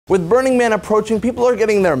With Burning Man approaching, people are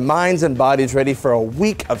getting their minds and bodies ready for a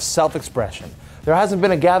week of self-expression. There hasn't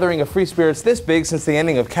been a gathering of free spirits this big since the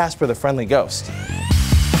ending of Casper the Friendly Ghost.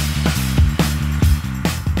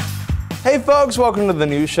 Hey folks, welcome to the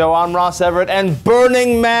news show. I'm Ross Everett, and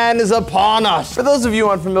Burning Man is upon us. For those of you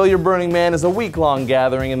unfamiliar, Burning Man is a week-long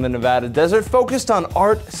gathering in the Nevada desert focused on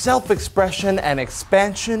art, self-expression, and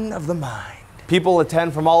expansion of the mind. People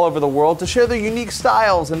attend from all over the world to share their unique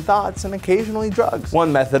styles and thoughts, and occasionally drugs. One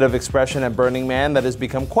method of expression at Burning Man that has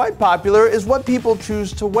become quite popular is what people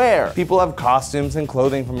choose to wear. People have costumes and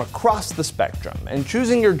clothing from across the spectrum, and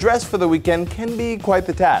choosing your dress for the weekend can be quite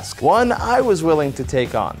the task. One I was willing to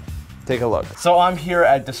take on. Take a look. So I'm here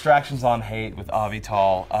at Distractions on Hate with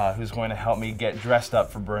Avital, who's going to help me get dressed up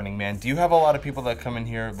for Burning Man. Do you have a lot of people that come in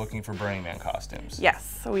here looking for Burning Man costumes?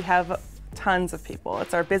 Yes, so we have tons of people.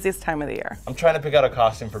 It's our busiest time of the year. I'm trying to pick out a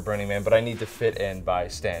costume for Burning Man, but I need to fit in by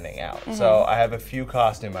standing out. So I have a few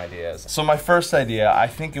costume ideas. So my first idea, I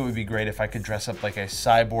think it would be great if I could dress up like a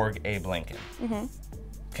cyborg Abe Lincoln.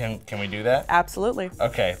 Can we do that? Absolutely.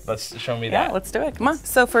 Okay, let's show me that. Yeah, let's do it. Come on.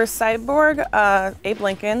 So for cyborg Abe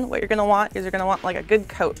Lincoln, what you're gonna want is you're gonna want like a good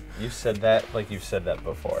coat. You said that like you've said that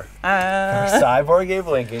before. For cyborg Abe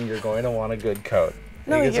Lincoln, you're going to want a good coat.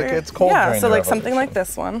 No, it's cold. Yeah, so like something like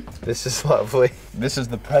this one. This is lovely. This is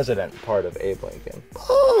the president part of Abe Lincoln.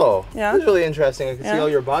 Oh, yeah. This is really interesting. I can see all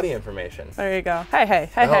your body information. There you go. Hey.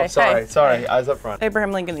 Sorry, eyes up front.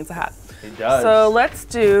 Abraham Lincoln needs a hat. He does. So let's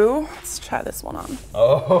try this one on.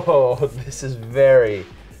 Oh, this is very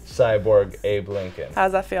cyborg Abe Lincoln.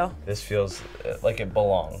 How's that feel? This feels like it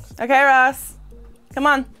belongs. Okay, Ross, come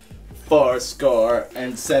on.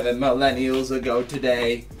 407 millennials ago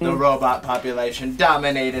today, the robot population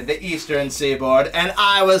dominated the eastern seaboard, and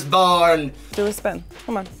I was born. Do a spin.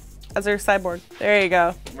 Come on. As your cyborg. There you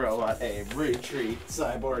go. Robot Abe, retreat.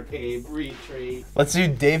 Cyborg Abe, retreat. Let's do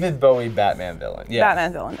David Bowie Batman villain. Yeah.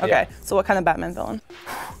 Batman villain. Okay. Yeah. So what kind of Batman villain?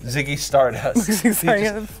 Ziggy Stardust. He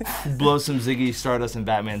blows some Ziggy Stardust in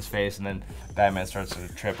Batman's face, and then Batman starts to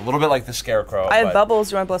trip. A little bit like the Scarecrow. I have bubbles.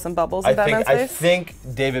 You want to blow some bubbles in Batman's face? I think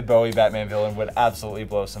David Bowie Batman villain would absolutely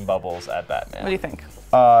blow some bubbles at Batman. What do you think?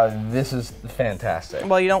 This is fantastic.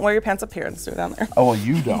 Well, you don't wear your pants up here. Let's do it down there. Oh, well,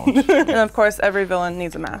 you don't. And of course, every villain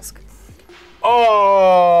needs a mask.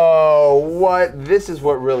 Oh, what? This is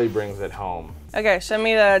what really brings it home. Okay, show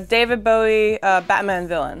me the David Bowie Batman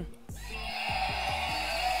villain.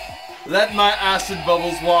 Let my acid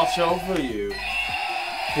bubbles wash over you.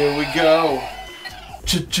 Here we go.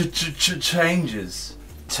 Changes.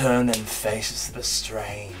 Turn and face the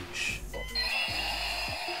strange.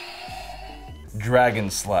 Dragon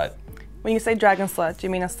slut. When you say dragon slut, do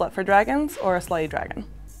you mean a slut for dragons or a slutty dragon?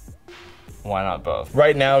 Why not both?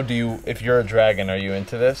 Right now, if you're a dragon, are you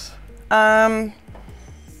into this?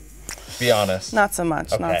 Be honest. Not so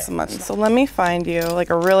much, okay. Not so much. So let me find you like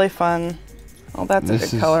a really fun, oh, that's a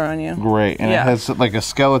good color on you. Great, and it has like a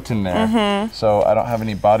skeleton there. So I don't have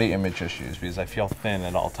any body image issues because I feel thin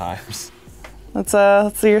at all times. Let's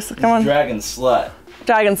see your, come on. Dragon slut.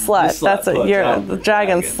 Dragon slut, that's it, you're the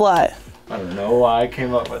dragon slut. I don't know why I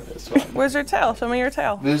came up with this one. Where's your tail? Show me your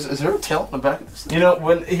tail. Is there a tail in the back of this thing? You know,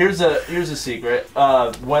 here's a secret.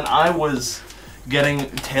 When I was getting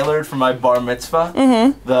tailored for my bar mitzvah,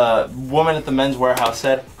 the woman at the Men's Warehouse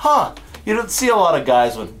said, "Huh, you don't see a lot of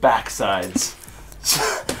guys with backsides."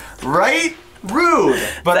 Right? Rude.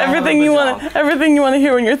 But everything you want to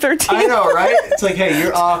hear when you're 13. I know, right? It's like, hey,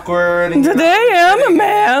 you're awkward. And today I'm a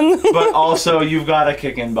man. But also, you've got a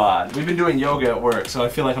kicking bod. We've been doing yoga at work, so I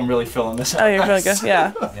feel like I'm really filling this out. Oh, you're really good.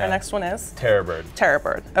 Yeah. Our next one is Terror Bird. Terror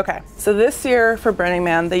Bird. Okay. So this year for Burning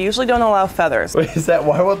Man, they usually don't allow feathers. Wait,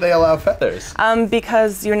 why won't they allow feathers?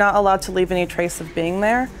 Because you're not allowed to leave any trace of being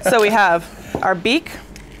there. So we have our beak.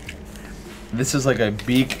 This is like a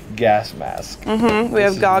beak gas mask. We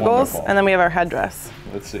have goggles, and then we have our headdress.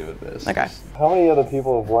 Let's see what this Okay. is. How many other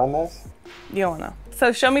people have worn this? You don't know.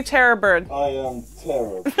 So show me Terror Bird. I am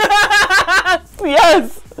Terror.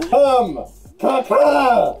 Yes! Come!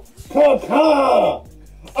 Caca! Caca!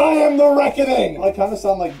 I am the reckoning! I kind of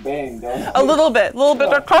sound like Bane, don't I? A little bit. Gotham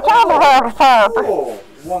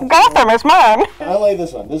is mine. I like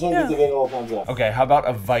this one. This one gets a big old thumbs up. Okay, how about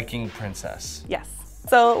a Viking princess? Yes.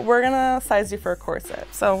 So we're gonna size you for a corset.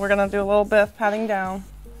 So we're gonna do a little bit of patting down.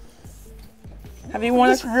 Have you worn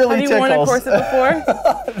a corset before?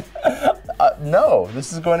 No,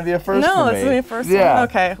 this is going to be a first for me. No, this is going to be a first one.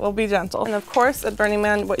 Okay, we'll be gentle. And of course, at Burning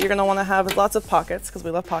Man, what you're going to want to have is lots of pockets, because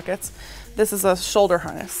we love pockets. This is a shoulder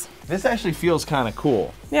harness. This actually feels kind of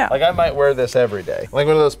cool. Yeah. Like, I might wear this every day. Like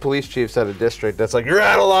one of those police chiefs at a district that's like, "You're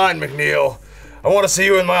out of line, McNeil. I want to see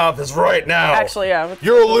you in my office right now. Actually, yeah.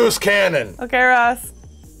 You're a loose cannon." Okay, Ross.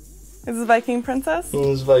 Is this Viking princess?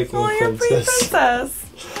 Who's Viking princess? You're a pretty princess.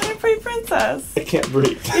 You're a pretty princess. I can't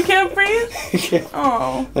breathe. You can't breathe? I can't.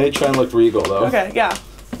 Oh. Let me try and look regal, though. Okay, yeah.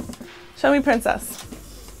 Show me princess.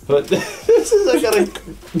 But this is, I gotta...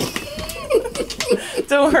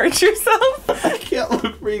 Don't hurt yourself. I can't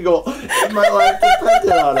look regal if my life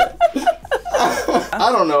depended on it.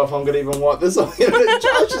 I don't know if I'm gonna even want this on the internet.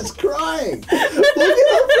 Josh is crying. Look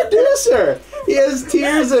at our producer. He has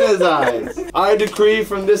tears in his eyes. I decree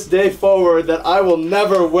from this day forward that I will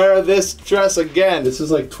never wear this dress again. This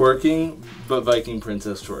is like twerking, but Viking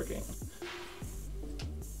princess twerking.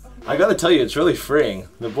 I gotta tell you, it's really freeing.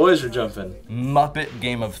 The boys are jumping. Muppet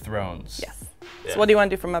Game of Thrones. Yes. So what do you want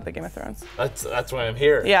to do for Muppet Game of Thrones? That's why I'm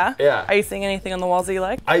here. Yeah? Yeah. Are you seeing anything on the walls that you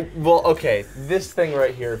like? Well, okay, this thing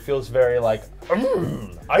right here feels very like, I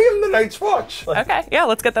am the Night's Watch. Like, okay, yeah,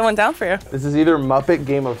 let's get that one down for you. this is either Muppet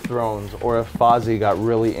Game of Thrones or if Fozzie got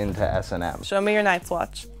really into S&M. Show me your Night's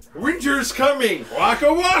Watch. Winter's coming!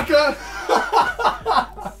 Waka waka!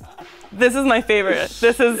 This is my favorite.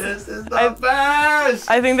 This is the best!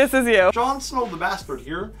 I think this is you. Jon Snow the Bastard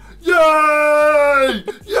here. Yay!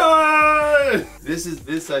 Yay!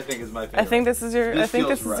 This I think is my favorite. I think this is your. This I think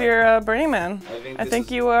this feels is right. your Burning Man. I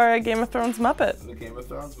think you are a Game of Thrones Muppet. The Game of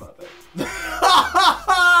Thrones Muppet.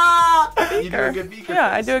 Beaker. You do a good beaker Yeah,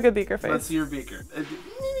 face. I do a good beaker face. Let's see your beaker.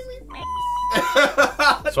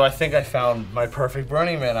 So I think I found my perfect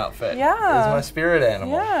Burning Man outfit. Yeah. It's my spirit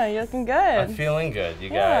animal. Yeah, you're looking good. I'm feeling good, you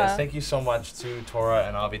Yeah. guys. Thank you so much to Tora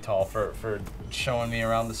and Avital for showing me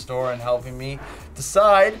around the store and helping me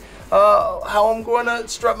decide how I'm going to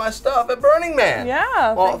strut my stuff at Burning Man.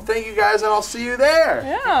 Yeah. Well, thank you guys, and I'll see you there.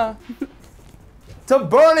 Yeah. To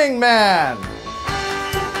Burning Man!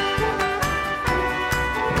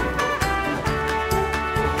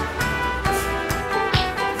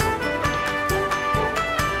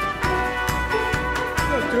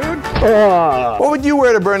 What would you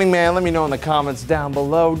wear to Burning Man? Let me know in the comments down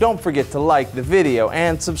below. Don't forget to like the video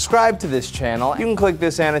and subscribe to this channel. You can click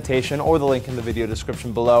this annotation or the link in the video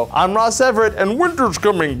description below. I'm Ross Everett, and winter's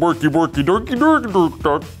coming. Borky, borky, dorky, dorky, dork,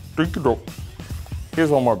 dork, dorky, dork. Here's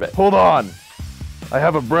one more bit. Hold on. I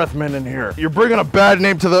have a breath mint in here. You're bringing a bad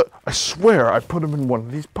name to the... I swear I put him in one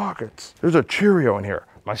of these pockets. There's a Cheerio in here.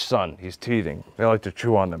 My son, he's teething. They like to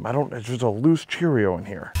chew on them. There's just a loose Cheerio in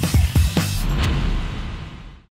here.